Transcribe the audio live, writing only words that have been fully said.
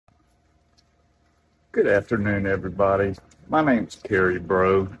Good afternoon, everybody. My name's Kerry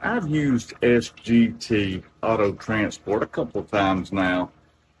Bro. I've used SGT Auto Transport a couple of times now,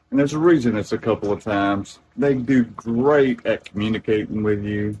 and there's a reason it's a couple of times. They do great at communicating with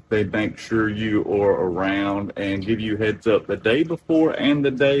you. They make sure you are around and give you heads up the day before and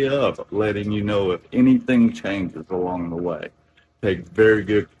the day of, letting you know if anything changes along the way. Take very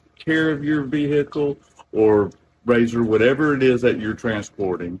good care of your vehicle or razor, whatever it is that you're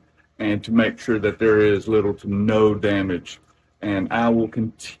transporting, and to make sure that there is little to no damage. And I will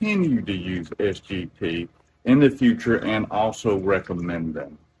continue to use SGT in the future and also recommend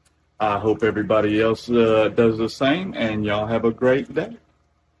them. I hope everybody else does the same, and y'all have a great day.